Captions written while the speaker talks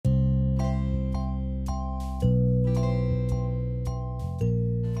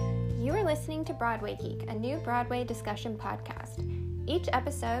listening to Broadway Geek, a new Broadway discussion podcast. Each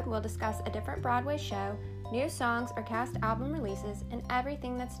episode will discuss a different Broadway show, new songs or cast album releases, and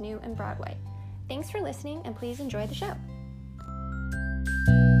everything that's new in Broadway. Thanks for listening, and please enjoy the show.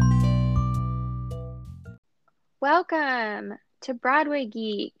 Welcome to Broadway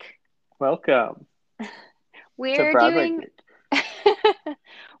Geek. Welcome We're to Broadway doing Geek.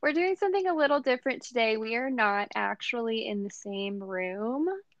 we're doing something a little different today. We are not actually in the same room.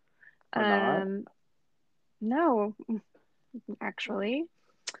 We're not? No, actually.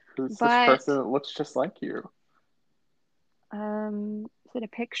 Who's But this person that looks just like you? is it a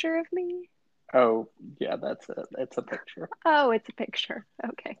picture of me? Oh, yeah, that's it. It's a picture. Oh, it's a picture.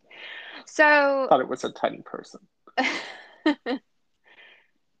 Okay. So, Thought it was a tiny person.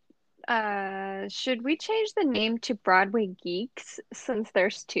 should we change the name to Broadway Geeks since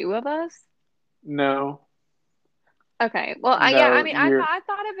there's two of us? No. Okay. Well, No, I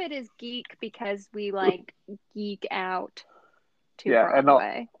thought of it as geek because we like geek out to yeah,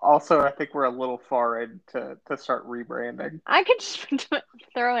 Broadway. and also I think we're a little far in to start rebranding. I could just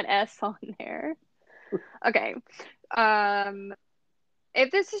throw an S on there. Okay.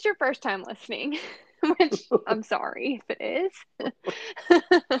 If this is your first time listening, which I'm sorry if it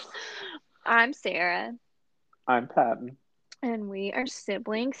is, I'm Sarah. I'm Patton. And we are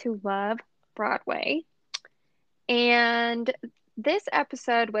siblings who love Broadway. And this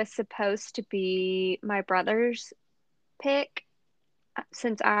episode was supposed to be my brother's pick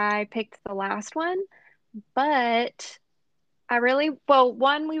since I picked the last one. But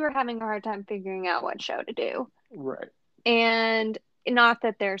one, we were having a hard time figuring out what show to do. Right. And not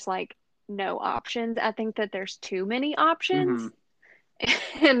that there's like no options. I think that there's too many options.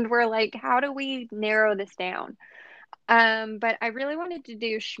 Mm-hmm. And we're like, how do we narrow this down? But I really wanted to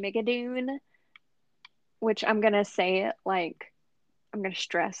do Schmigadoon, which I'm gonna say it like I'm gonna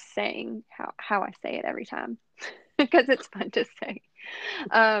stress saying how I say it every time because it's fun to say.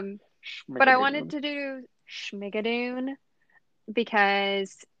 But I wanted to do Schmigadoon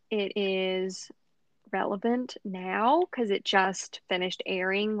because it is relevant now because it just finished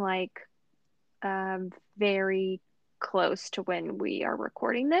airing like very close to when we are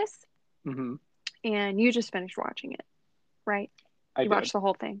recording this. Mm-hmm. And you just finished watching it, right? I did. Watched the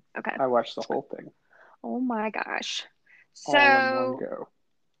whole thing. Okay. I watched the whole thing. Oh my gosh. All in one go.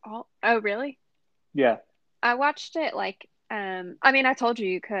 Oh really? Yeah. I watched it like I told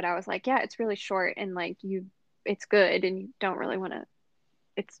you could. I was like, yeah, it's really short and like it's good and you don't really want to.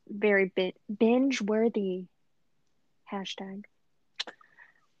 It's very binge worthy. Hashtag.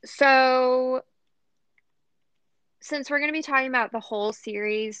 So, since we're going to be talking about the whole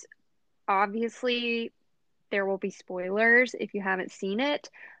series, obviously there will be spoilers if you haven't seen it,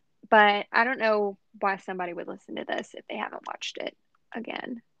 but I don't know why somebody would listen to this if they haven't watched it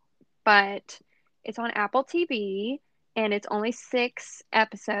again. But it's on Apple TV and it's only 6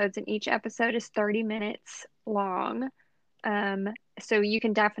 episodes and each episode is 30 minutes long. So you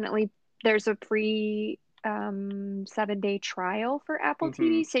can there's a free 7-day trial for Apple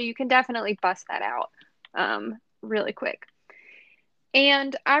TV, so you can definitely bust that out really quick.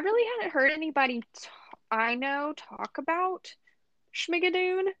 And I really hadn't heard anybody I know talk about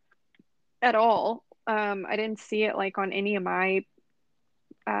Schmigadoon at all. I didn't see it like on any of my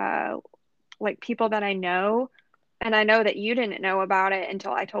like people that I know, and I know that you didn't know about it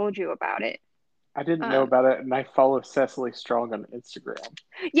until I told you about it. I didn't know about it, and I follow Cecily Strong on Instagram.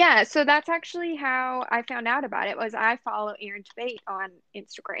 Yeah, so that's actually how I found out about it. Was I follow Aaron Tveit on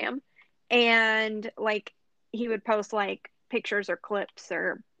Instagram, and like he would post like pictures or clips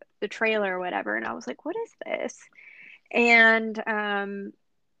or the trailer or whatever, and I was like, "What is this?" And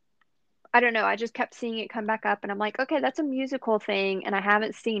I don't know. I just kept seeing it come back up, and I'm like, "Okay, that's a musical thing, and I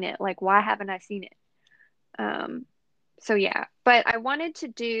haven't seen it. Like, why haven't I seen it?" So yeah, but I wanted to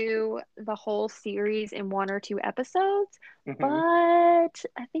do the whole series in 1 or 2 episodes, but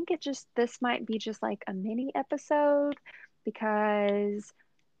I think this might be just like a mini episode because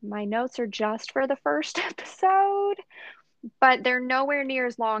my notes are just for the first episode, but they're nowhere near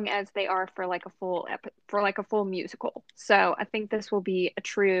as long as they are for like a full musical. So I think this will be a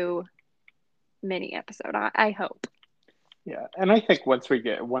true mini episode. I hope. Yeah, and I think once we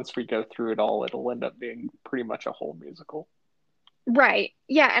go through it all, it'll end up being pretty much a whole musical. Right.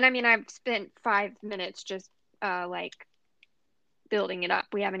 Yeah, and I mean I've spent 5 minutes just like building it up.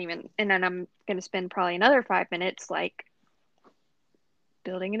 We haven't even, and then I'm going to spend probably another 5 minutes like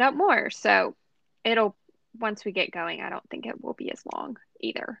building it up more. So once we get going, I don't think it will be as long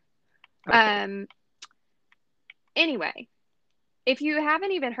either. Okay. Anyway, if you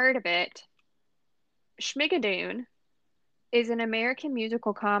haven't even heard of it, Schmigadoon is an American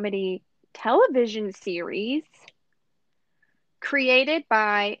musical comedy television series created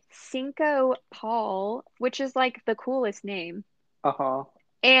by Cinco Paul, which is like the coolest name, Uh-huh.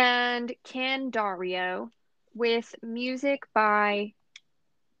 and Ken Dario, with music by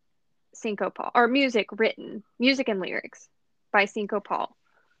Cinco Paul, or music and lyrics by Cinco Paul.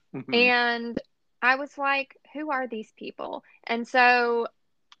 Hmm. And I was like, who are these people? And so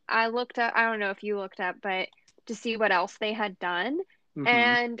I looked up, I don't know if you looked up, but to see what else they had done. Hmm.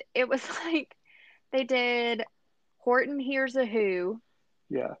 And it was like they did Horton Hears a Who,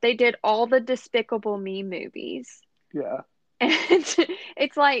 Yeah. they did all the Despicable Me movies. Yeah. And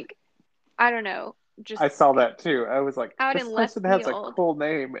it's like, I don't know, just I saw that too. I was like, out this in left person has a field. cool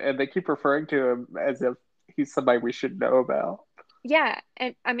name, and they keep referring to him as if he's somebody we should know about. Yeah,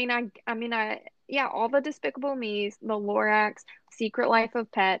 and yeah, all the Despicable Me's, the Lorax, Secret Life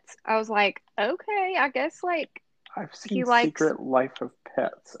of Pets. I was like, okay, I guess like I've he seen likes, Secret Life of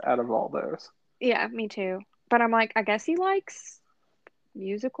Pets out of all those. yeah, me too. But I'm like, I guess he likes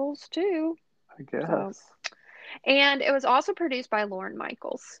musicals too. I So, guess. and it was also produced by Lorne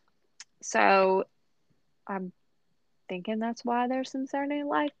Michaels. So I'm thinking that's why there's some Saturday Night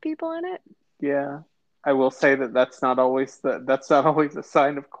Live people in it. Yeah. I will say that that's not always a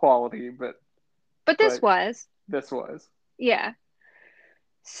sign of quality, But this but was, this was. yeah.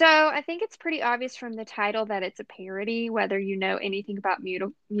 So I think it's pretty obvious from the title that it's a parody, whether you know anything about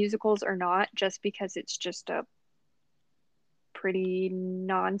musicals or not, just because it's just a pretty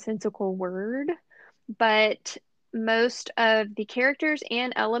nonsensical word. But most of the characters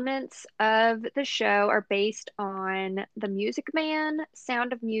and elements of the show are based on The Music Man,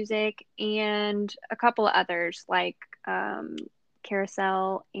 Sound of Music, and a couple of others like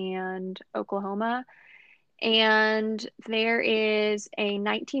Carousel and Oklahoma. And there is a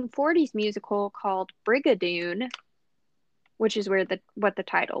 1940s musical called Brigadoon, which is where the what the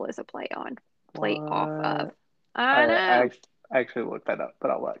title is a play off of. What? I I I, know. I actually looked that up, but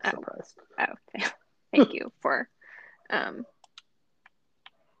I'll act Oh, surprised. oh, thank you for um,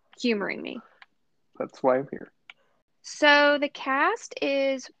 humoring me. That's why I'm here. So the cast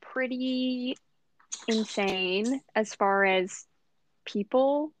is pretty insane as far as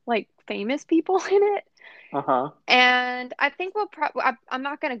people, like famous people in it. Uh-huh. And I think I'm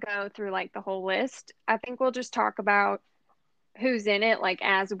not going to go through like the whole list. I think we'll just talk about who's in it like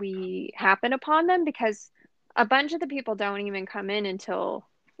as we happen upon them because a bunch of the people don't even come in until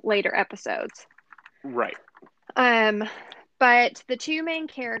later episodes. Right. Um, but the two main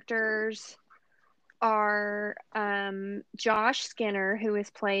characters are Josh Skinner, who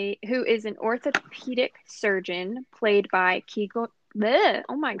is an orthopedic surgeon, played by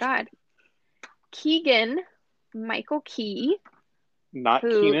oh my God, Keegan Michael Key, Not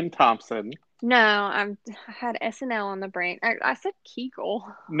who Keenan Thompson. no, I had SNL on the brain. I said Kegel.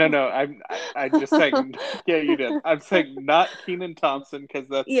 No. I just saying. Yeah, you did. I'm saying not Keenan Thompson because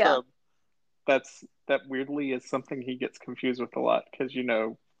Yeah, that weirdly is something he gets confused with a lot because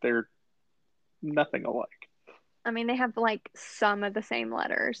they're nothing alike I mean they have like some of the same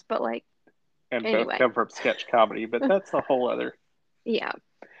letters, but like and both anyway, come from sketch comedy, but that's a whole other. yeah.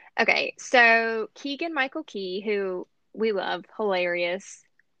 Okay, so Keegan Michael Key, who we love, hilarious,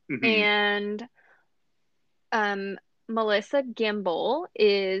 Hmm. and um, Melissa Gimble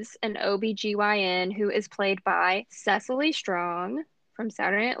is an OBGYN who is played by Cecily Strong from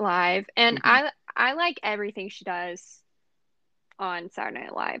Saturday Night Live. And Hmm. I like everything she does on Saturday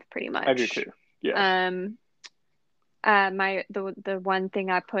Night Live pretty I do much. too. Yeah. Um the one thing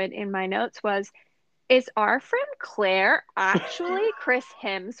I put in my notes was, is our friend Claire actually Chris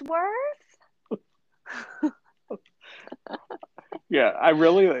Hemsworth? Yeah, I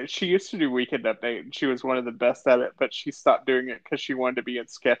really. She used to do Weekend Update, and she was one of the best at it. But she stopped doing it because she wanted to be in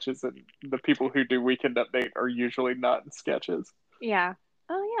sketches, and the people who do Weekend Update are usually not in sketches. Yeah.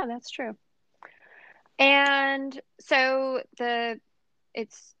 Oh yeah, that's true. And so the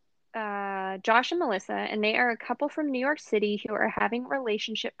it's Josh and Melissa, and they are a couple from New York City who are having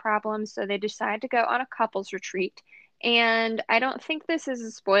relationship problems. So they decide to go on a couples retreat. And I don't think this is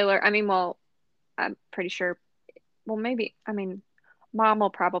a spoiler. I mean, well, I'm pretty sure. Well, maybe. I mean, Mom will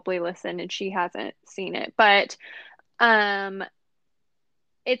probably listen, and she hasn't seen it, but um,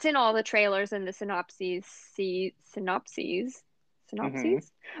 it's in all the trailers and the synopses, Hmm. synopses.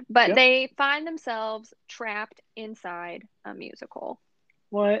 But Yep. they find themselves trapped inside a musical.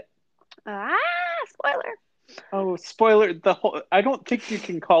 What? Ah, spoiler Oh, spoiler! The whole. I don't think you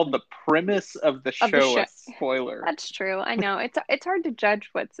can call the premise of the of the show show. a spoiler. That's true. I know. It's hard to judge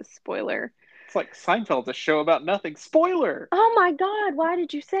what's a spoiler. It's like Seinfeld's a show about nothing. Spoiler. Oh my God, why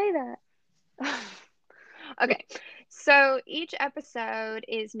did you say that? Okay. So each episode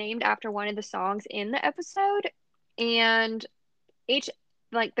is named after one of the songs in the episode, and each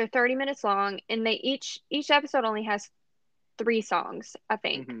like they're 30 minutes long, and they each episode only has three songs, I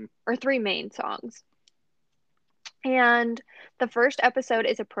think, Hmm. or three main songs. And the first episode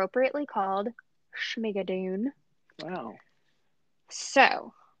is appropriately called Schmigadoon. Wow.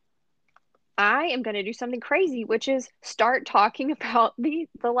 So I am going to do something crazy, which is start talking about the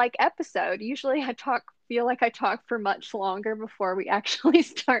like episode. Usually I feel like I talk for much longer before we actually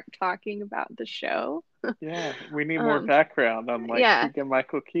start talking about the show. Yeah, we need more Um, background on like yeah. Keegan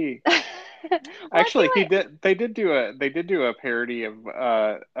Michael Key. Well, I feel Actually, he like did. They did do a parody of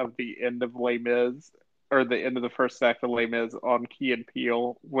the end of Les Mis, or the end of the first act of Les Mis on Key and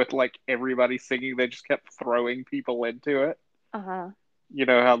Peele with like everybody singing. They just kept throwing people into it. uh-huh. You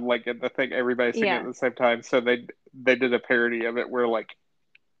know how like in the thing everybody's singing at Yeah, the same time. So they did a parody of it where like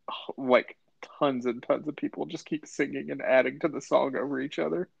tons and tons of people just keep singing and adding to the song over each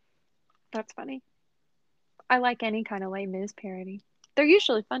other. that's funny. I like any kind of Les Mis parody. They're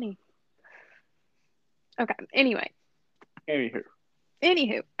usually funny. Okay, Anywho.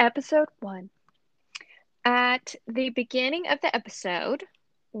 anywho, episode 1. At the beginning of the episode,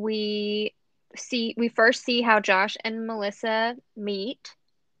 we we first see how Josh and Melissa meet,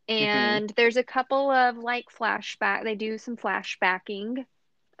 Hmm. and there's a couple of like they do some flashbacking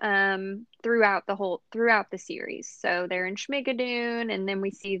throughout the series. So they're in Schmigadoon, and then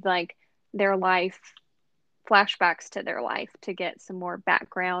we see like their life, flashbacks to their life to get some more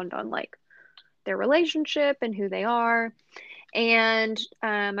background on like their relationship and who they are. And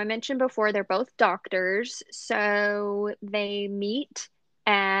I mentioned before they're both doctors, so they meet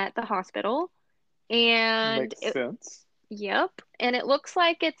at the hospital, and Makes sense. yep, and it looks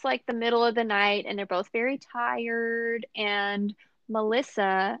like it's like the middle of the night, and they're both very tired. And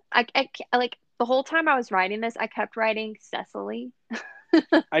Melissa, like the whole time I was writing this, I kept writing Cecily.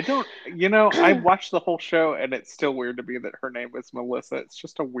 I don't, I watched the whole show and it's still weird to me that her name is Melissa. It's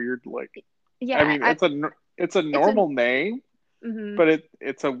just a weird, like, I Yeah, mean, it's a it's a normal name, mhm, but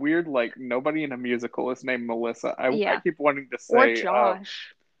it's a weird, like, nobody in a musical is named Melissa. I yeah, keep wanting to or say,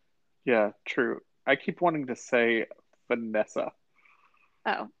 Josh. yeah, true. I keep wanting to say Vanessa.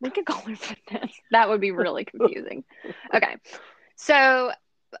 Oh, we could call her Vanessa. That would be really confusing. Okay. So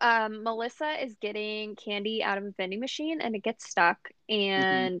Melissa is getting candy out of a vending machine and it gets stuck. Hmm.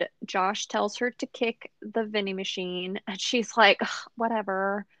 And Josh tells her to kick the vending machine. And she's like, "Ugh,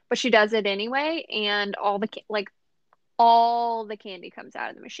 whatever." But she does it anyway. And all the candy comes out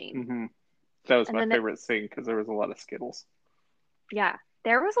of the machine. Hmm. That was And my then, favorite scene because there was a lot of Skittles. yeah,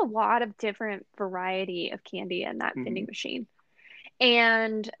 there was a lot of different variety of candy in that Hmm. vending machine.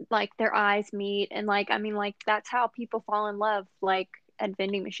 And like their eyes meet. And like, I mean, like, that's how people fall in love, like at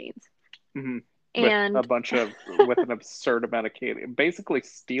vending machines. Hmm. And With an absurd amount of candy, basically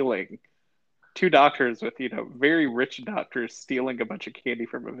stealing two doctors with very rich doctors stealing a bunch of candy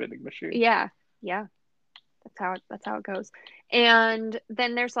from a vending machine. yeah, yeah, that's how it goes. And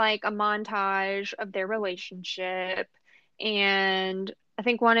then there's like a montage of their relationship. And I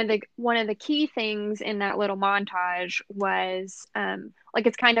think one of the key things in that little montage was like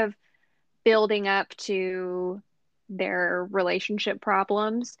it's kind of building up to their relationship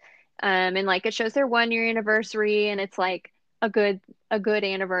problems. And like it shows their 1 year anniversary, and it's like a good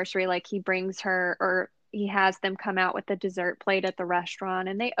anniversary. Like he brings her, or he has them come out with the dessert plate at the restaurant,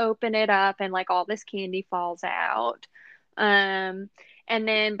 and they open it up, and like all this candy falls out. Um,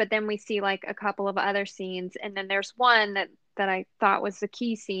 but then we see like a couple of other scenes, and then there's one that I thought was the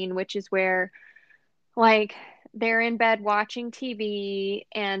key scene, which is where like they're in bed watching TV,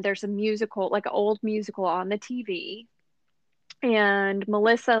 and there's a musical, like an old musical on the TV. And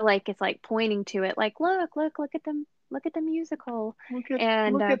Melissa like is like pointing to it like, look at them, look at the musical.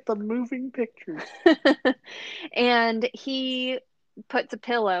 And Look at the moving pictures. and he puts a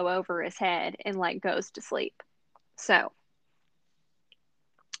pillow over his head and like goes to sleep. So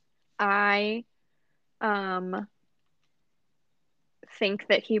I um think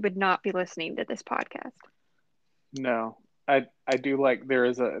that he would not be listening to this podcast. No. I do like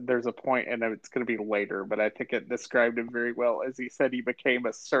there's a point and it's going to be later, but I think it described him very well as he said he became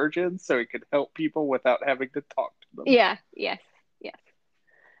a surgeon so he could help people without having to talk to them, Yeah, yes, yes.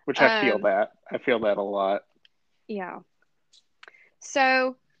 which Um, I feel that a lot. yeah.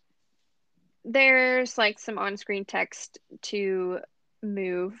 So there's like some on-screen text to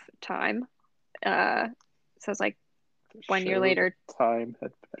move time. So it's like The 1 year show later. time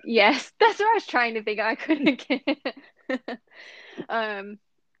had Yes, that's what I was trying to think of. I couldn't get. um,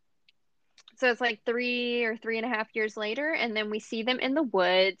 so it's like 3 or 3.5 years later, and then we see them in the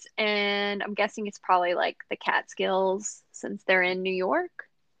woods, and I'm guessing it's probably like the Catskills since they're in New York,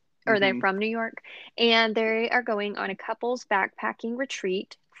 or they're Hmm. from New York, and they are going on a couple's backpacking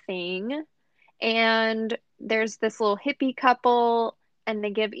retreat thing. And there's this little hippie couple, and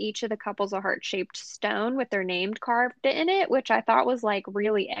they give each of the couples a heart-shaped stone with their name carved in it, which I thought was like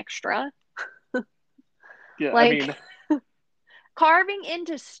really extra. Yeah, I Like mean, carving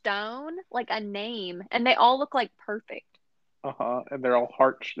into stone like a name, and they all look like and they're all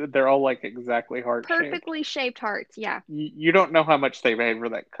they're all like exactly heart shaped. perfectly shaped hearts. Yeah. You don't know how much they paid for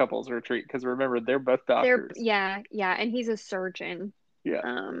that couple's retreat because remember they're both They're doctors. yeah, yeah, and he's a surgeon. Yeah.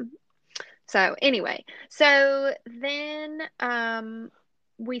 Um so anyway, so then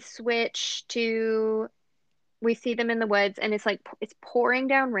we switch to we see them in the woods, and it's like it's pouring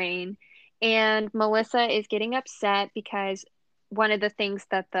down rain, and Melissa is getting upset because one of the things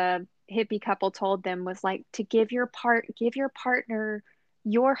that the hippie couple told them was like to give your partner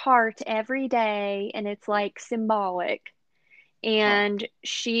your heart every day, and it's like symbolic. Uh-huh. And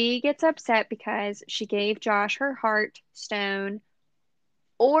she gets upset because she gave Josh her heart stone,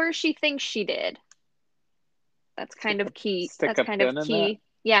 or she thinks she did. That's kind of key. Stick That's a kind of pin in that. key.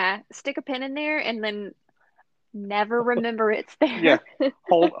 Yeah, stick a pin in there and then never remember it's Yeah. there.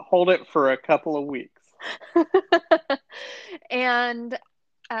 Hold it for a couple of weeks. And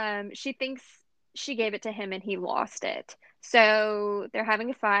she thinks she gave it to him and he lost it. So they're having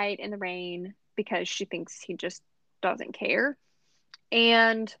a fight in the rain because she thinks he just doesn't care.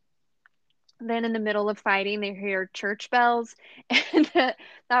 And then in the middle of fighting, they hear church bells, and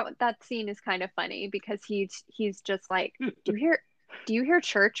that scene is kind of funny because he's just like, do you hear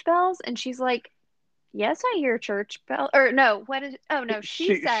church bells? And she's like, yes, I hear church bell. Or no, what is? Oh no,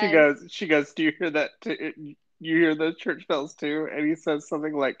 she says, She goes, do you hear that too? You hear those church bells too? And he says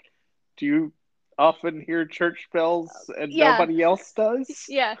something like, do you often hear church bells and yeah, nobody else does?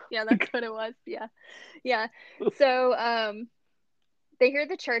 yeah, yeah. That's what it was. Yeah, yeah. So they hear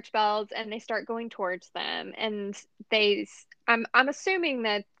the church bells and they start going towards them, and I'm assuming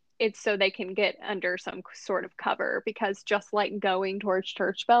that it's so they can get under some sort of cover, because just like going towards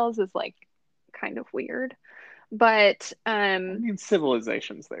church bells is like kind of weird. But I mean,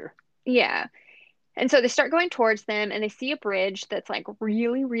 civilization's there. yeah. And so they start going towards them, and they see a bridge that's like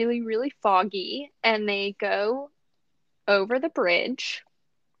really, really, really foggy, and they go over the bridge.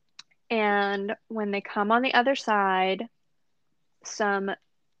 And when they come on the other side, some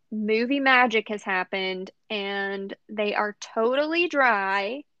movie magic has happened, and they are totally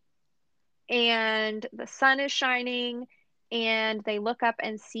dry, and the sun is shining, and they look up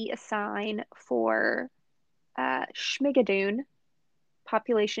and see a sign for Schmigadoon,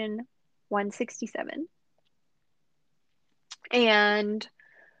 population 167. And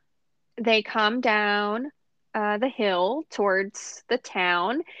they come down the hill towards the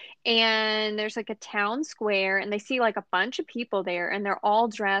town, and there's like a town square, and they see like a bunch of people there, and they're all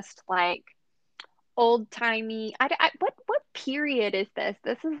dressed like old timey. What period is this?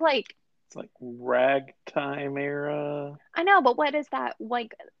 This is like, It's like ragtime era. I know, but what is that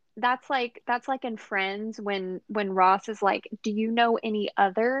like? That's like in Friends when Ross is like, "Do you know any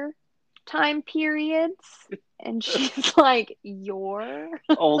other time periods?" And she's like, "Your."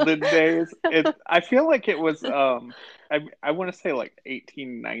 Olden days. I feel like it was I want to say like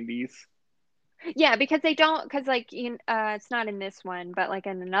 1890s. Yeah, because they don't, because like it's not in this one, but like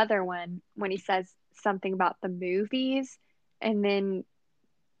in another one, when he says something about the movies, and then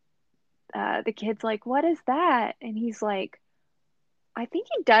the kid's like, "What is that?" And he's like, I think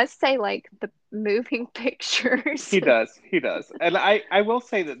he does say like the moving pictures. He does. And I will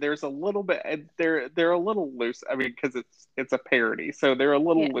say that there's a little bit they're a little loose. I mean, because it's a parody, so they're a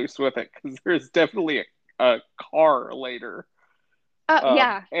little Yeah. loose with it because there's definitely a car later,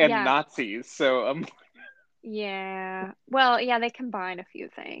 Yeah, and yeah, Nazis. So yeah. Well, yeah, they combine a few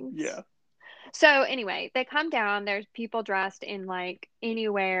things. yeah. So anyway, they come down. There's people dressed in like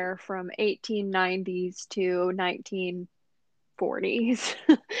anywhere from 1890s to 1940s.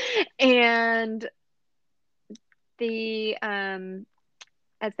 And the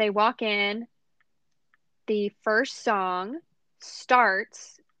as they walk in, the first song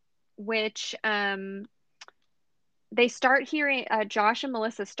starts, which they start hearing Josh and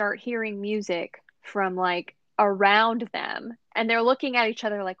Melissa start hearing music from like around them, and they're looking at each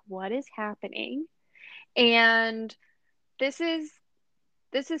other like, what is happening? And this is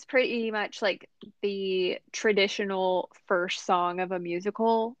this is pretty much like the traditional first song of a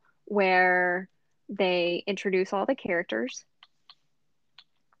musical, where they introduce all the characters,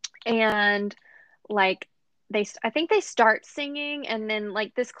 and like I think they start singing, and then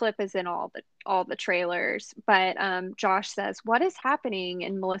like this clip is in all the trailers, but Josh says, "What is happening?"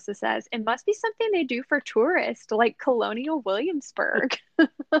 And Melissa says, "It must be something they do for tourists like Colonial Williamsburg."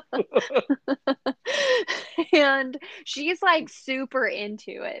 And she's like super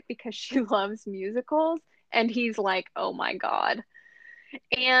into it because she loves musicals, and he's like, "Oh my God."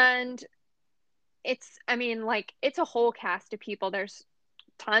 And I mean, like, it's a whole cast of people. There's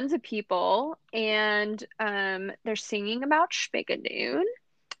tons of people, and they're singing about Schmigadoon.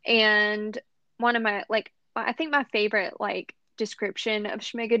 And one of my, like, I think my favorite, like, description of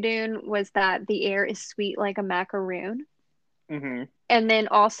Schmigadoon was that the air is sweet like a macaroon. Mm-hmm. And then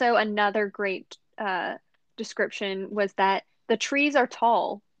also another great description was that the trees are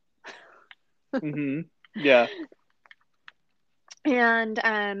tall. Mm-hmm. Yeah. And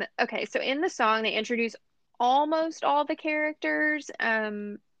okay, so in the song they introduce almost all the characters.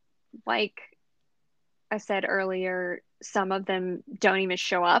 Like I said earlier, some of them don't even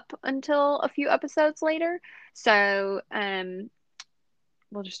show up until a few episodes later. So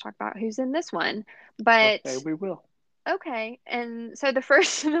we'll just talk about who's in this one. But Okay, we will. okay, and so the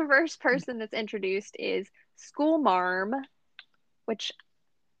first the first person that's introduced is School Marm, which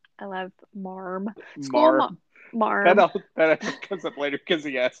I love Marm. School Mar. Marm. That comes up later because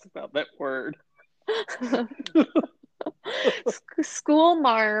he asked about that word. School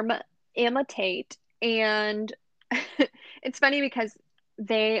Marm imitate, and it's funny because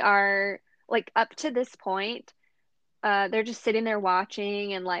they are like up to this point, they're just sitting there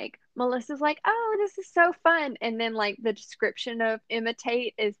watching, and like Melissa's like, "Oh, this is so fun," and then like the description of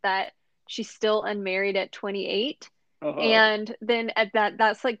imitate is that she's still unmarried at 28, Uh-huh. and then at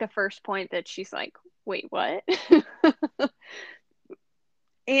that's like the first point that she's like, "Wait, what?"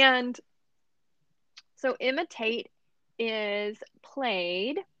 And so imitate is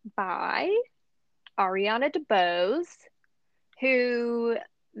played by Ariana DeBose, who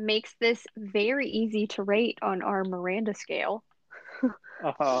makes this very easy to rate on our Miranda scale,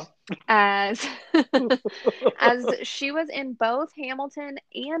 Uh-huh. as as she was in both Hamilton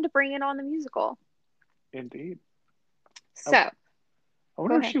and Bring It On the Musical. Indeed. I, So, I go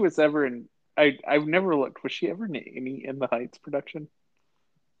wonder if ahead. she was ever in. I've never looked. Was she ever in any In the Heights production?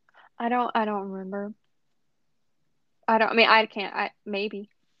 I don't remember. I don't I mean I can't I maybe.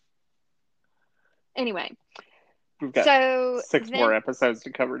 Anyway, We've got so 6 more then episodes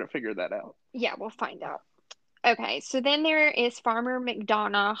to cover to figure that out. yeah, we'll find out. Okay, so then there is Farmer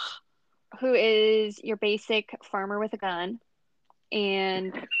McDonough, who is your basic farmer with a gun.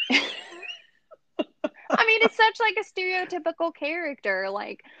 And I mean, it's such like a stereotypical character,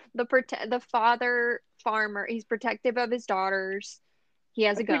 like the father farmer. He's protective of his daughters. He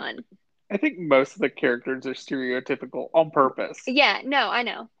has I a think gun. I think most of the characters are stereotypical on purpose. Yeah, no, I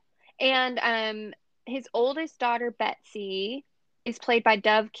know. And his oldest daughter Betsy is played by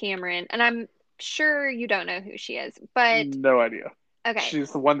Dove Cameron, and I'm sure you don't know who she is, but No idea. okay.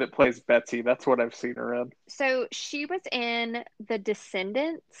 She's the one that plays Betsy. That's what I've seen her in. So she was in The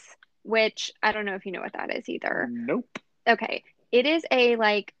Descendants, which I don't know if you know what that is either. Nope. Okay. It is a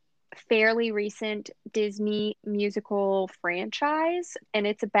like fairly recent Disney musical franchise, and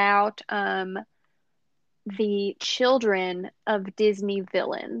it's about the children of Disney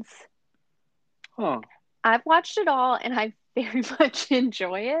villains. Huh. I've watched it all and I very much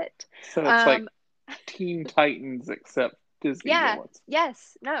enjoy it. So it's like Um Teen Titans except Disney yeah, villains.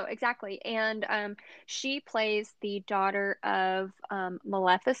 yes, no, exactly. And she plays the daughter of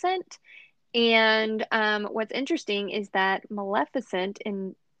Maleficent. And what's interesting is that Maleficent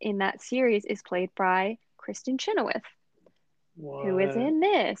in that series is played by Kristen Chenoweth, who is What? in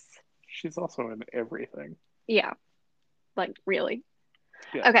this. She's also in everything. Yeah, like really.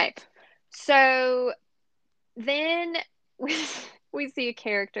 Yeah. Okay, so then we, we see a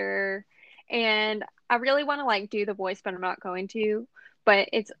character, and I really want to like do the voice, but I'm not going to. But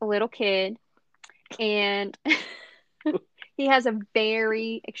it's a little kid, and he has a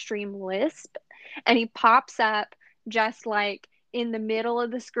very extreme lisp, and he pops up just like in the middle of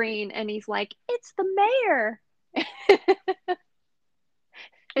the screen, and he's like, "It's the mayor."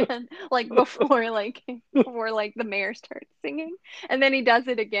 And like before like the mayor starts singing, and then he does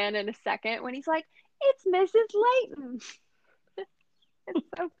it again in a second when he's like, "It's Mrs. Layton." It's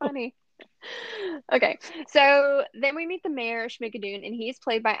so funny. Okay, so then we meet the mayor of Schmigadoon, and he's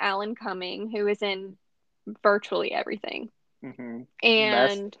played by Alan Cumming, who is in virtually everything. Mm-hmm.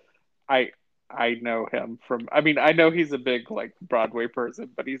 That's And I I know him from. I mean, I know he's a big like Broadway person,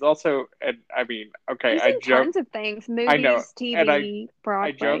 but he's also and I mean, okay, he's I in joke. tons of things, I know, movies, and TV, I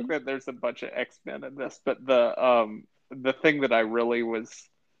Broadway. joke that there's a bunch of X-Men in this, but the thing that I really was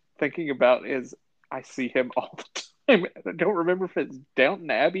thinking about is I see him all the time. I don't remember if it's Downton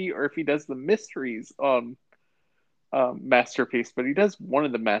Abbey or if he does the mysteries on Masterpiece, but he does one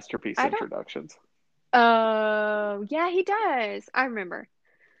of the Masterpiece I don't. introductions. Oh, yeah, he does. I remember.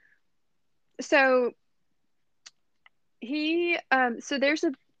 So so there's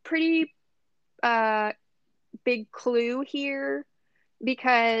a pretty uh big clue here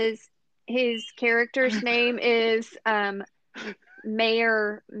because his character's name is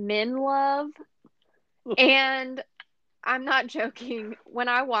Mayor Minlove. And I'm not joking. When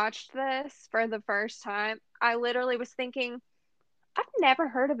I watched this for the first time, I literally was thinking, I've never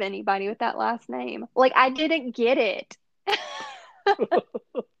heard of anybody with that last name. Like, I didn't get it.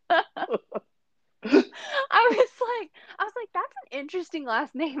 I was like, that's an interesting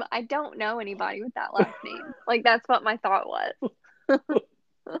last name. I don't know anybody with that last name. Like, that's what my thought was.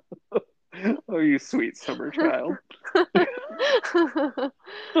 Oh, you sweet summer child.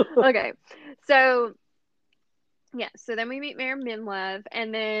 Okay. So yeah, so then we meet Mayor Minlove,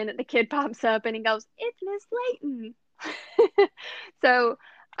 and then the kid pops up and he goes, "It's Miss Layton." So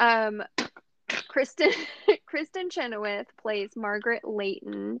um Kristen Kristen Chenoweth plays Margaret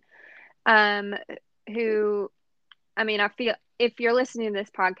Layton, um, who, I mean, I feel if you're listening to this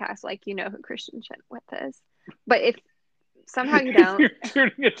podcast, like, you know who Kristen Chenoweth is. But if somehow you don't, You're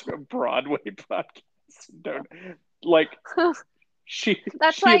tuning into a Broadway podcast. Don't like she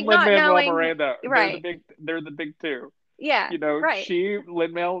that's she like and Lin not Manuel knowing, Miranda. right? They're the big two. Yeah, You know, right. she,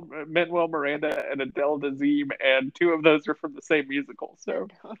 Lin Manuel Miranda, and Adele Dazeem, and two of those are from the same musical. So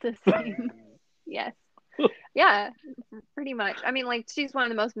The same. Yes. Yeah, pretty much. I mean, like, she's one of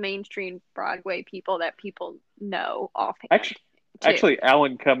the most mainstream Broadway people that people know offhand, actually, too.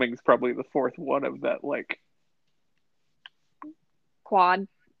 Alan Cummings probably the fourth one of that, like Quad,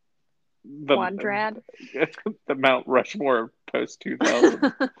 the quadrad. the Mount Rushmore of post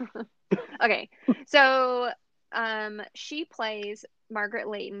 2000. Okay, so she plays Margaret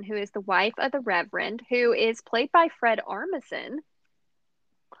Layton, who is the wife of the Reverend, who is played by Fred Armisen,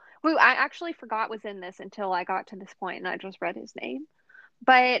 who I actually forgot was in this until I got to this point and I just read his name.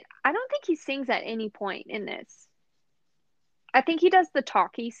 But I don't think he sings at any point in this. I think he does the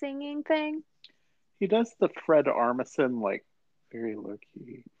talkie singing thing. He does the Fred Armisen, like very low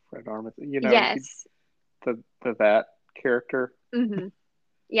key Fred Armisen. You know, Yes. the that character. Mm-hmm.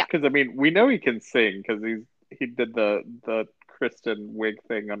 Yeah. Because I mean, we know he can sing because he did the Kristen Wiig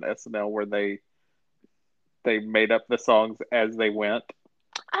thing on SNL where they made up the songs as they went.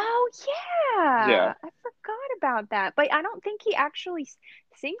 Oh, Yeah. yeah. I forgot about that. But I don't think he actually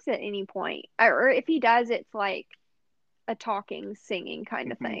sings at any point. Or if he does, it's like a talking, singing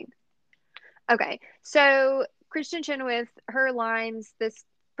kind of Hmm. thing. Okay. So Kristen Chenoweth, her lines, this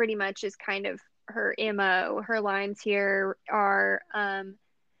pretty much is kind of her MO. Her lines here are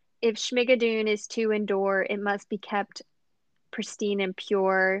if Schmigadoon is to endure, it must be kept pristine and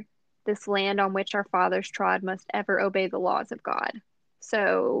pure. This land on which our fathers trod must ever obey the laws of God.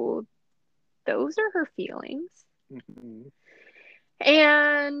 So those are her feelings. Hmm.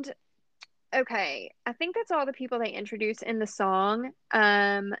 And okay, I think that's all the people they introduce in the song.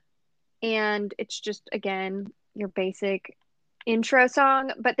 And it's just again your basic intro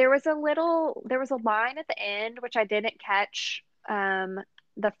song, but there was a line at the end which I didn't catch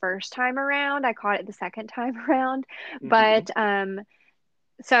the first time around. I caught it the second time around. Hmm. But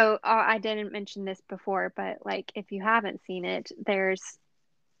so I didn't mention this before, but like if you haven't seen it,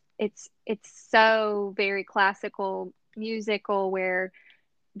 it's so very classical musical where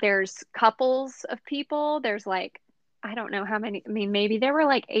there's couples of people. There's like I don't know how many. I mean, maybe there were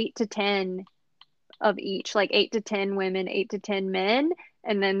like 8 to 10 of each, like 8 to 10 women, 8 to 10 men,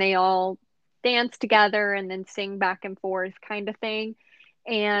 and then they all dance together and then sing back and forth kind of thing.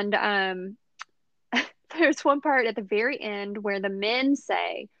 And there's one part at the very end where the men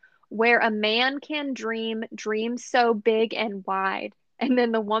say, "Where a man can dream, dream so big and wide." And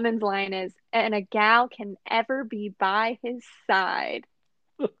then the woman's line is, "And a gal can ever be by his side."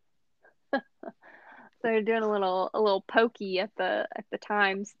 So they're doing a little pokey at the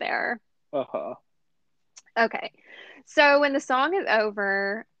times there. Uh-huh. Okay. So when the song is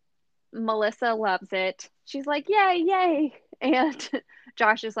over, Melissa loves it. She's like, "Yay, yay." And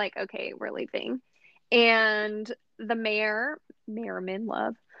Josh is like, "Okay, we're leaving." And the Mayor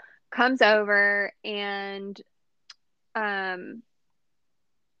Minlove, comes over and um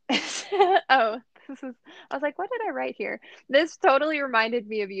oh, this is I was like, what did I write here? This totally reminded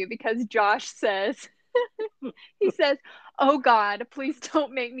me of you because Josh says he says, "Oh God, please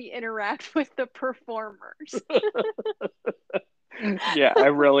don't make me interact with the performers." Yeah, I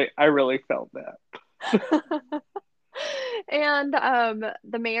really felt that. And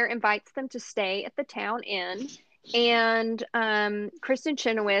the mayor invites them to stay at the town inn. And Kristen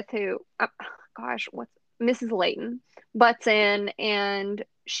Chenoweth, who, gosh, what's Mrs. Layton, butts in, and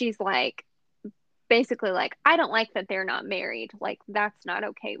she's like, basically like, I don't like that they're not married. Like, that's not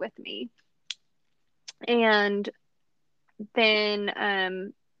okay with me. And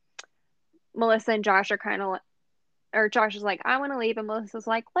then Melissa and Josh are kind of, or Josh is like, I want to leave. And Melissa's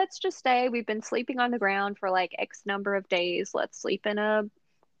like, let's just stay. We've been sleeping on the ground for like X number of days. Let's sleep in a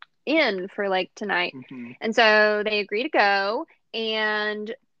inn for like tonight. Mm-hmm. And so they agree to go.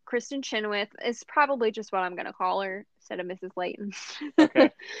 And Kristen Chenoweth is probably just what I'm going to call her instead of Mrs. Layton.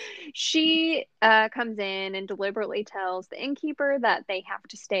 Okay. She comes in and deliberately tells the innkeeper that they have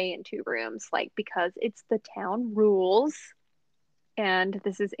to stay in two rooms, like because it's the town rules. And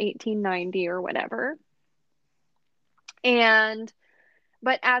this is 1890 or whatever. And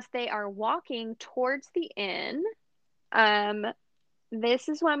but as they are walking towards the inn, um, this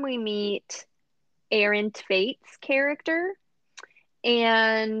is when we meet Aaron Tveit's character.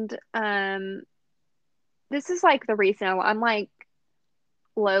 And this is like the reason I'm like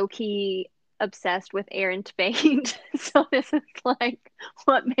low key obsessed with Aaron Tveit. So this is like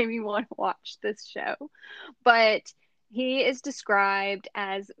what made me want to watch this show. But he is described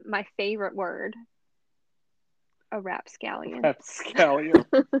as my favorite word, a rapscallion. Rapscallion.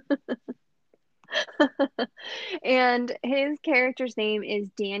 And his character's name is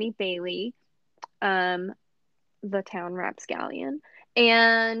Danny Bailey, the town rapscallion.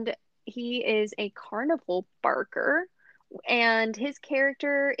 And he is a carnival barker. And his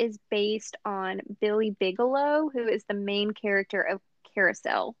character is based on Billy Bigelow, who is the main character of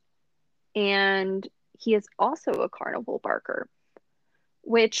Carousel. And he is also a carnival barker,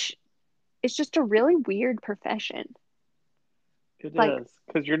 which is just a really weird profession. It Like, is.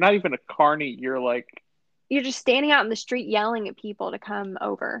 Because you're not even a carny. You're like. you're just standing out in the street yelling at people to come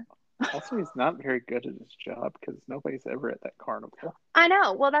over. Also, he's not very good at his job because nobody's ever at that carnival. I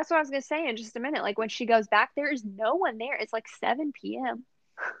know. Well, that's what I was going to say in just a minute. Like, when she goes back, there is no one there. It's like 7 p.m.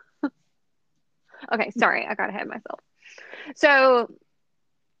 Okay, sorry. I got ahead of myself. So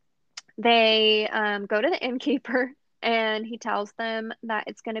they go to the innkeeper, and he tells them that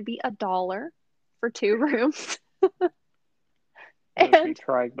it's going to be $1 for 2 rooms. And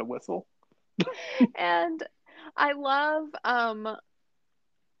trying to whistle. And I love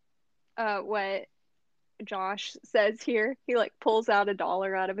what Josh says here. He like pulls out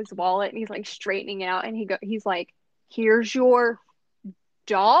 $1 out of his wallet and he's like straightening it out, and he's like, here's your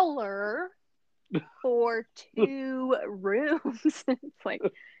 $1 for 2 rooms. It's like,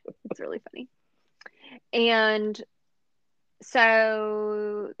 it's really funny. And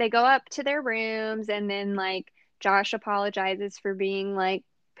so they go up to their rooms, and then like Josh apologizes for being like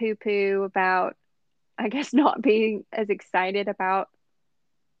poo poo about, I guess, not being as excited about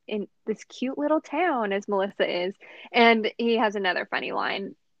in this cute little town as Melissa is. And he has another funny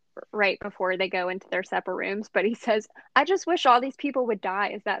line right before they go into their separate rooms, but he says, I just wish all these people would die.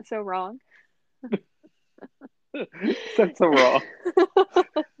 Is that so wrong? That's so wrong.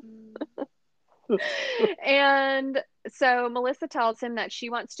 And so Melissa tells him that she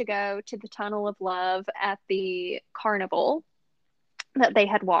wants to go to the Tunnel of Love at the carnival that they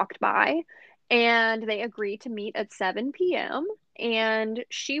had walked by. And they agree to meet at 7 p.m. And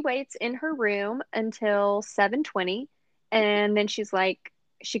she waits in her room until 7:20. And then she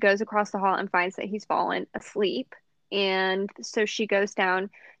goes across the hall and finds that he's fallen asleep. And so she goes down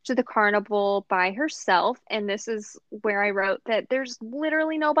to the carnival by herself. And this is where I wrote that there's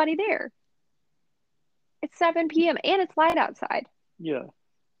literally nobody there. It's 7 p.m. and it's light outside. Yeah.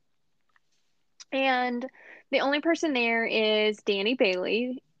 And the only person there is Danny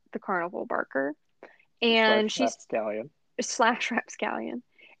Bailey, the carnival barker. And she's slash rapscallion.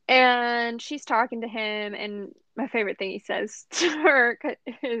 And she's talking to him. And my favorite thing he says to her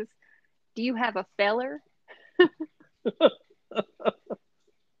is, do you have a feller?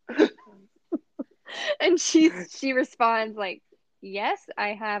 And she responds like, yes, I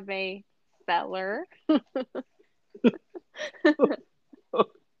have a feller.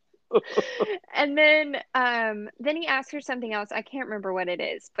 And then he asks her something else. I can't remember what it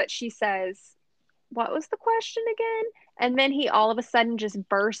is, but she says, what was the question again? And then he all of a sudden just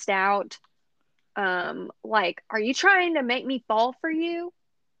burst out, like, are you trying to make me fall for you?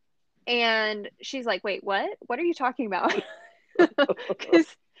 And she's like, wait, what are you talking about? Because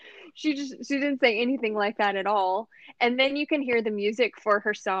she didn't say anything like that at all. And then you can hear the music for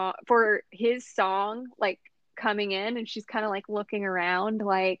his song like coming in, and she's kind of like looking around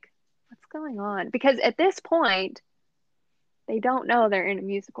like, what's going on? Because at this point they don't know they're in a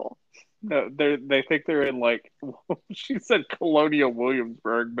musical. No, they think they're in like she said Colonial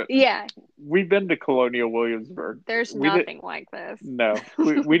Williamsburg, but Yeah, we've been to Colonial Williamsburg. there's We did nothing like this. no,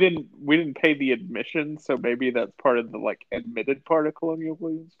 we didn't pay the admission, so maybe that's part of the like admitted part of Colonial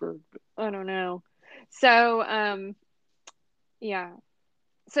Williamsburg. I don't know. So, yeah.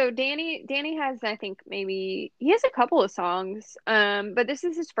 So Danny has, I think, maybe he has a couple of songs. But this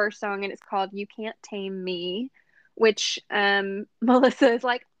is his first song and it's called You Can't Tame Me, which Melissa is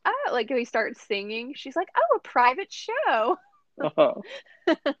like, oh, like he starts singing. She's like, oh, a private show. Uh-huh.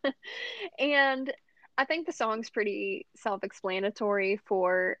 And I think the song's pretty self-explanatory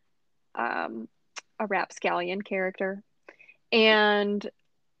for um a rapscallion character. And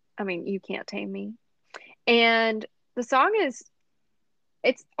I mean, you can't tame me. And the song is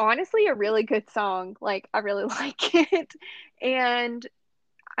it's honestly a really good song. Like I really like it. And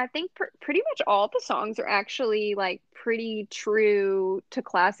I think pretty much all the songs are actually like pretty true to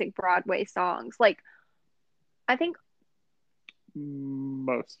classic Broadway songs. Like I think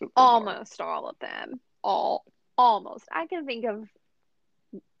Most of them are. almost all of them. All almost. I can think of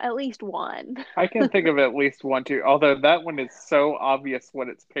at least one. I can think of at least one too. Although that one is so obvious what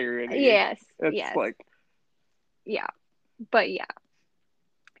it's parodying. Yes, It's yes. like Yeah. But yeah.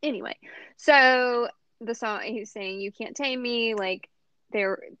 Anyway, so the song he's saying you can't tame me, like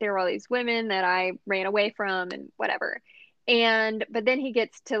there were all these women that I ran away from and whatever. And but then he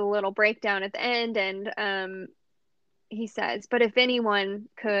gets to the little breakdown at the end and he says, "But if anyone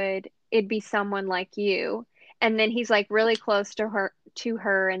could, it'd be someone like you." And then he's like really close to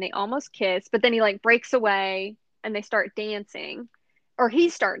her and they almost kiss, but then he like breaks away and they start dancing or he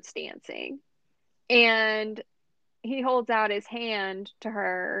starts dancing and he holds out his hand to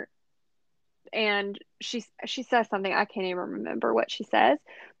her and she says something I can't even remember what she says,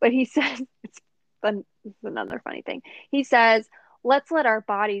 but he says it's fun. This is another funny thing. He says, "Let's let our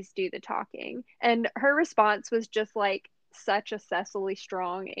bodies do the talking," and her response was just like such a Cecily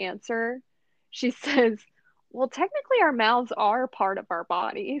Strong answer. She says, "Well, technically, our mouths are part of our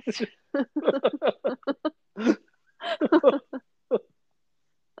bodies."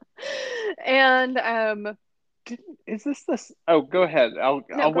 And is this? Oh, go ahead. no,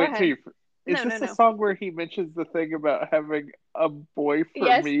 I'll go wait till ahead. you. Is No, no, this the no. song where he mentions the thing about having a boy for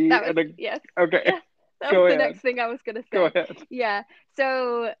Yes, me that was and a? yes. Okay, Yeah, that was go the ahead. next thing I was gonna Go say. ahead. Yeah.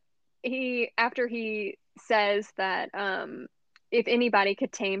 So he after he says that if anybody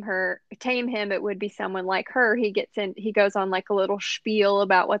could tame him, it would be someone like her. He goes on like a little spiel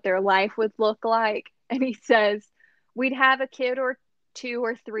about what their life would look like. And he says, we'd have a kid or two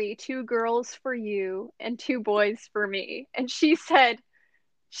or three, two girls for you and two boys for me. And she says,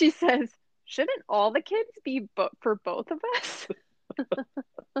 shouldn't all the kids be for both of us?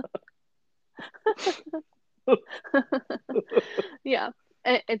 Yeah,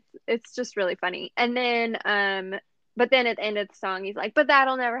 it's just really funny. And then but then at the end of the song he's like, but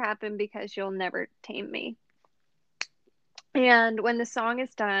that'll never happen because you'll never tame me. And when the song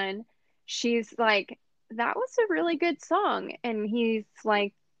is done, she's like, that was a really good song. And he's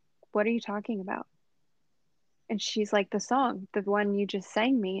like, what are you talking about? And she's like, the song, the one you just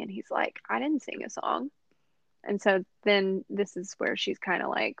sang me. And he's like, I didn't sing a song. And so then this is where she's kind of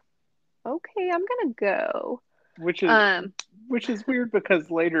like, okay, I'm gonna go. which is um which is weird because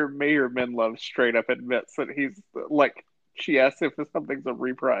later Mayor Menlove straight up admits that he's like she asks if something's a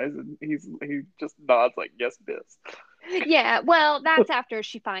reprise and he just nods like yes it is. Yeah, well, that's after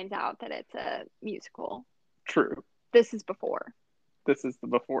she finds out that it's a musical. True. This is before. This is the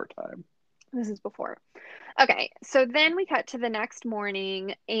before time. This is before. Okay, so then we cut to the next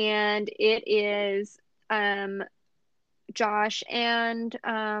morning, and it is um, Josh and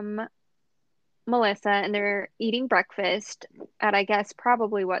Melissa, and they're eating breakfast at, I guess,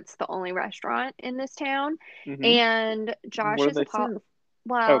 probably what's the only restaurant in this town. Mm-hmm. And What Josh do is they serve?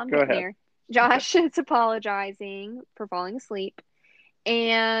 well, Oh, I'm go getting ahead. there. Josh is apologizing for falling asleep,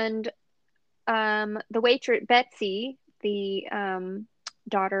 and the waitress Betsy, the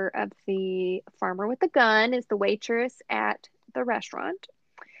daughter of the farmer with the gun, is the waitress at the restaurant,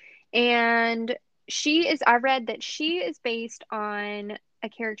 and I read that she is based on a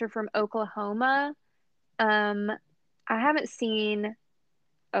character from Oklahoma. Um, I haven't seen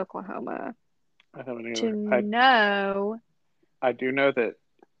Oklahoma I haven't to either. know. I do know that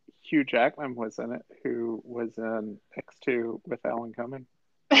Hugh Jackman was in it, who was in X2 with Alan Cumming.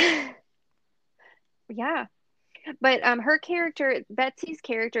 Yeah, but her character, Betsy's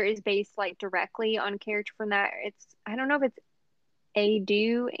character, is based like directly on a character from that. It's I don't know if it's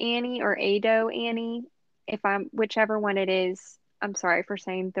Ado Annie or Ado Annie. If I'm whichever one it is, I'm sorry for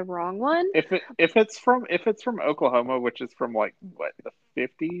saying the wrong one. If it's from Oklahoma, which is from like what the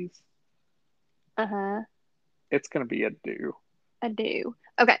 50s, Uh-huh. It's going to be a do. I do.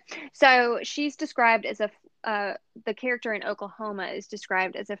 Okay. So she's described as a the character in Oklahoma is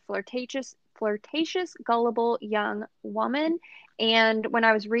described as a flirtatious, gullible young woman. And when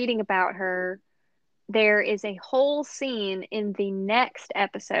I was reading about her, there is a whole scene in the next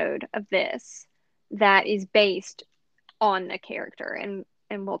episode of this that is based on the character, and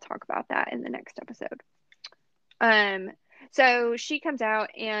we'll talk about that in the next episode. Um, so she comes out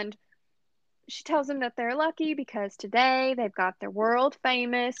and she tells them that they're lucky because today they've got their world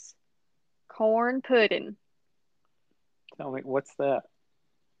famous corn pudding. Tell me, what's that?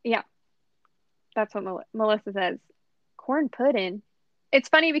 Yeah, that's what Melissa says. Corn pudding. It's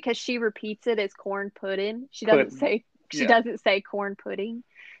funny because she repeats it as corn pudding. Pudding. She Yeah. doesn't say corn pudding.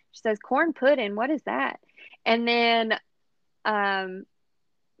 She says corn pudding. What is that? And then um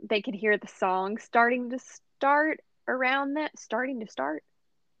they could hear the song starting to start around that starting to start.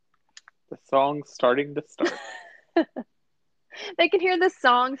 The song's starting to start. They can hear the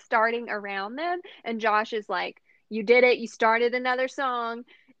song starting around them, and Josh is like, "You did it! You started another song."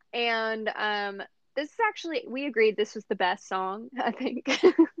 And this is actually we agreed this was the best song, I think.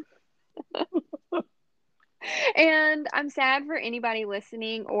 And I'm sad for anybody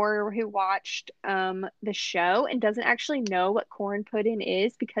listening or who watched the show and doesn't actually know what corn pudding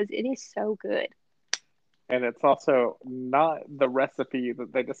is because it is so good. And it's also not the recipe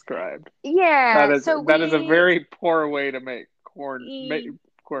that they described. Yeah, so That is a very poor way to make corn pudding.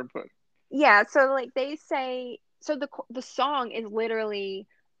 yeah, so like they say so the song is literally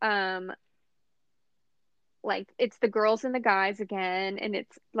um like it's the girls and the guys again, and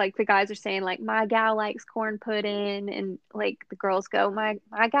it's like the guys are saying like my gal likes corn pudding, and like the girls go my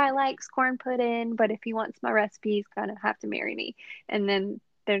guy likes corn pudding, but if he wants my recipe he's gonna have to marry me. And then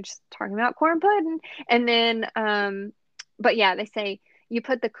they're just talking about corn pudding. And then but yeah, they say you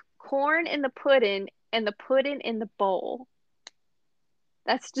put the corn in the pudding and the pudding in the bowl.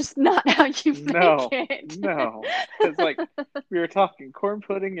 That's just not how you make No, it. no. Because, like, we were talking, corn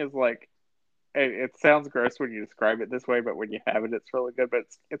pudding is like, it sounds gross when you describe it this way, but when you have it, it's really good. But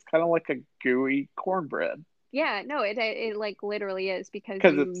it's kind of like a gooey cornbread. Yeah, no, it like literally is because Because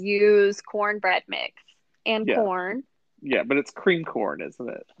you it's, use cornbread mix and yeah, corn. yeah, but it's cream corn, isn't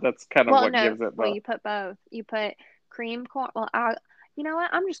it? That's kind of Well, what no, gives it well the. you put both. You put cream corn. Well, you know what?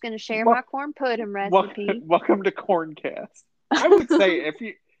 I'm just gonna share my Wel- corn pudding recipe. Welcome to Corncast. I would say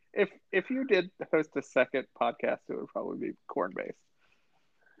if you did host a second podcast, it would probably be corn based.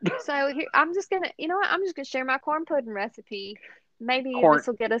 So here, I'm just gonna, you know what? I'm just gonna share my corn pudding recipe. Maybe Corn this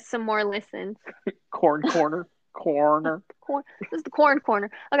will get us some more listens. corn corner corner. Corn. This is the corn corner.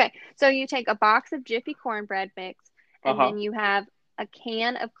 Okay, so you take a box of Jiffy cornbread mix, Uh and huh. then you have a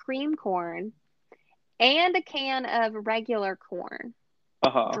can of cream corn and a can of regular corn Uh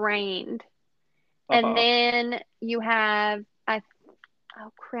huh. drained. Uh And huh. then you have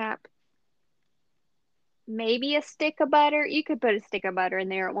oh crap, maybe a stick of butter. You could put a stick of butter in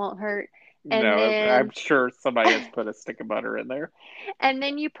there, it won't hurt. And No, I'm then sure somebody has put a stick of butter in there. and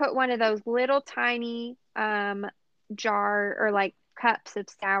then you put one of those little tiny jar or like cups of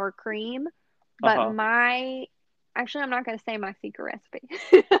sour cream. Uh But huh. my actually I'm not going to say my secret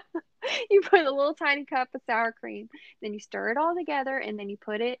recipe. You put a little tiny cup of sour cream, then you stir it all together, and then you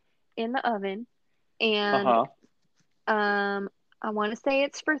put it in the oven. Uh And huh. I want to say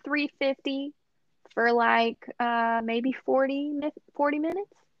it's for 350 for like maybe 40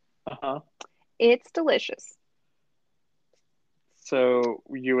 minutes. Uh huh. It's delicious. So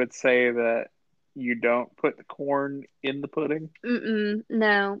you would say that you don't put the corn in the pudding? Mm-mm,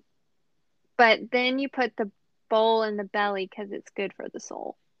 no. But then you put the bowl in the belly because it's good for the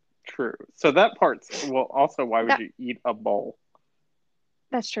soul. True. So that part's well. Also, why would That you eat a bowl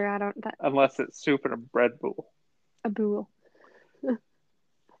that's true. I don't that unless it's soup in a bread bowl? a bowl.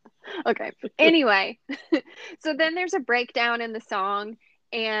 Okay. Anyway, so then there's a breakdown in the song,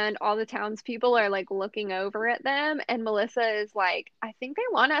 and all the townspeople are like looking over at them, and Melissa is like, I think they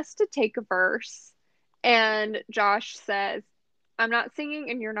want us to take a verse. And Josh says, I'm not singing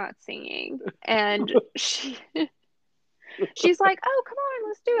and you're not singing. And she's like, oh, come on,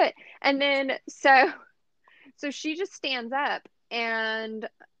 let's do it. And then so she just stands up and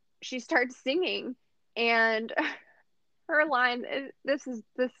she starts singing, and her line this is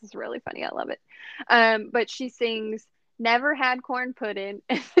really funny. I love it. But she sings never had corn pudding,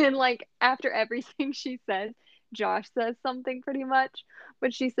 and then like after everything she says, Josh says something pretty much,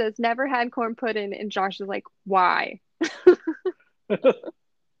 but she says never had corn pudding, and Josh is like, why?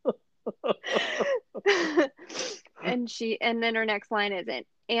 And then her next line isn't,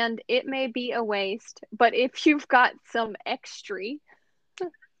 and it may be a waste, but if you've got some extra.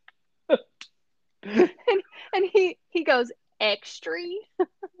 and he goes extra.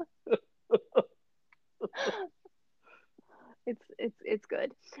 It's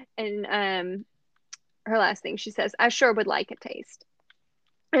good. And her last thing she says, I sure would like a taste.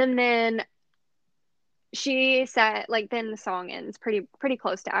 And then she said, like, then the song ends pretty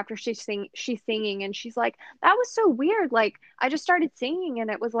close to after she's singing, and she's like, that was so weird, like I just started singing and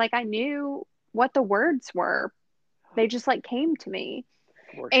it was like I knew what the words were, they just like came to me.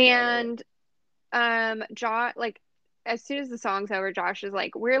 And Josh, like, as soon as the song's over, Josh is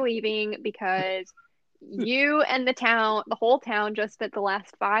like, we're leaving because you and the whole town just spent the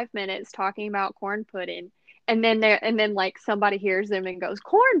last 5 minutes talking about corn pudding. And then like somebody hears them and goes,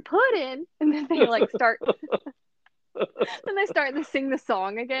 corn pudding. And then they like start, then they start to sing the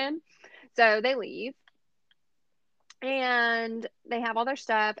song again. So they leave and they have all their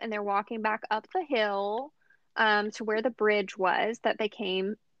stuff and they're walking back up the hill to where the bridge was that they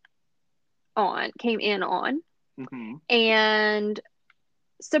came in on. Mm-hmm. And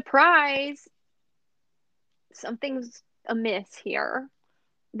surprise, something's amiss here.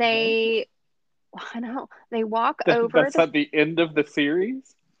 They, I know, they walk over. That's at the end of the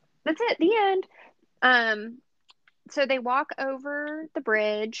series? That's it, the end. So they walk over the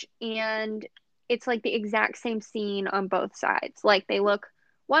bridge and it's like the exact same scene on both sides. Like they look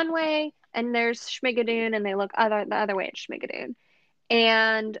one way and there's Schmigadoon, and they look the other way at Schmigadoon.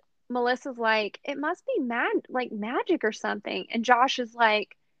 And Melissa's like, it must be magic or something. And Josh is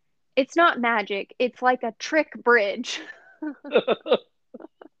like, it's not magic. It's like a trick bridge.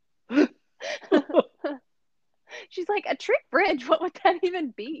 She's like, a trick bridge? What would that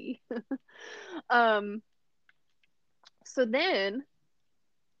even be? So then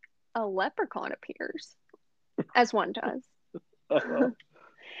a leprechaun appears, as one does.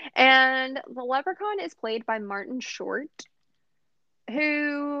 And the leprechaun is played by Martin Short,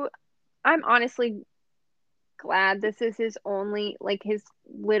 who I'm honestly glad this is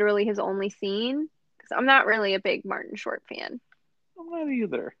literally his only scene, because I'm not really a big Martin Short fan. I'm not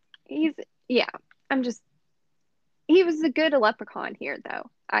either. Yeah, he was a good leprechaun here though.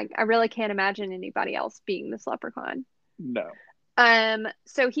 I really can't imagine anybody else being this leprechaun. No.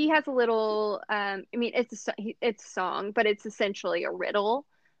 So he has a little I mean it's a song, but it's essentially a riddle.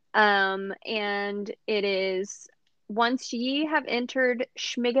 And it is, once ye have entered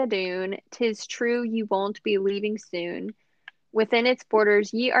Schmigadoon, 'tis true ye won't be leaving soon. Within its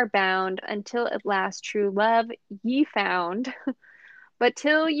borders ye are bound, until at last true love ye found. But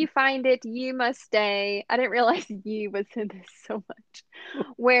till you find it, ye must stay. I didn't realize ye was in this so much.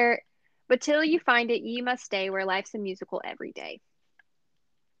 But till you find it, ye must stay, where life's a musical every day.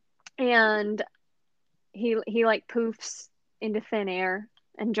 And he like poofs into thin air,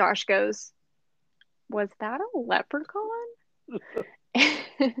 and Josh goes, was that a leprechaun?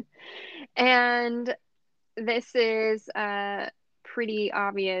 And this is pretty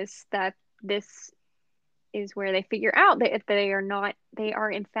obvious that this is where they figure out that they are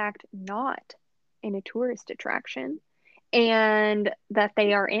in fact not in a tourist attraction, and that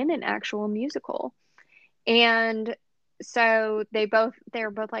they are in an actual musical. And so they're both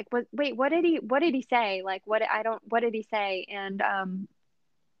like, wait, what did he say? Like, what did he say? And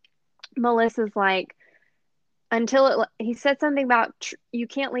Melissa's like, he said something about you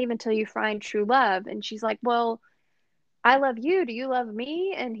can't leave until you find true love. And she's like, well, I love you, do you love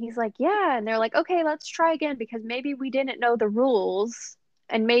me? And he's like, yeah. And they're like, okay, let's try again, because maybe we didn't know the rules,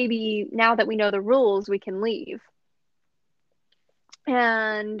 and maybe now that we know the rules we can leave.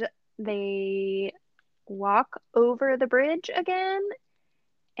 And they walk over the bridge again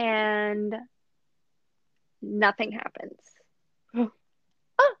and nothing happens.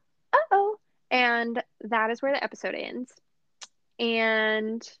 Oh, and that is where the episode ends.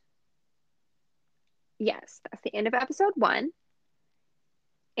 And yes, that's the end of episode 1.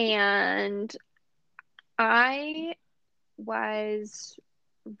 And I was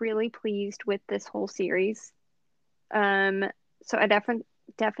really pleased with this whole series. So I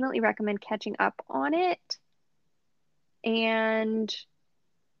definitely recommend catching up on it. And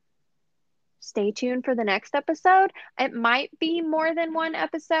stay tuned for the next episode. It might be more than one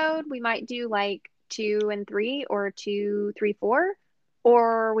episode. We might do like 2 and 3, or 2, 3, 4,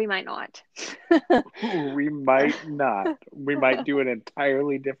 or we might not. We might not. We might do an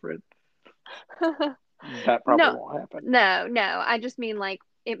entirely different. That probably won't happen. No. I just mean like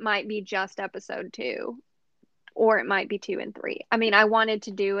it might be just episode 2, or it might be 2 and 3. I mean, I wanted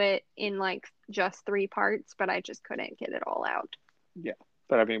to do it in like just 3 parts, but I just couldn't get it all out. Yeah.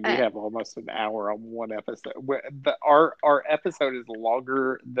 But I mean, we have almost an hour on one episode. Our episode is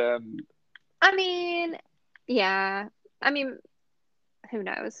longer than. I mean, yeah. I mean, who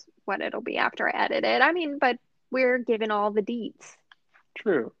knows what it'll be after I edit it. I mean, but we're given all the deets.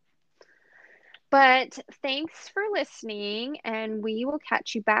 True. But thanks for listening, and we will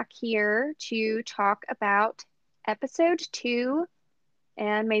catch you back here to talk about episode 2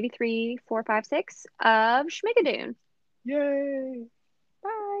 and maybe 3, 4, 5, 6 of Schmigadoon. Yay!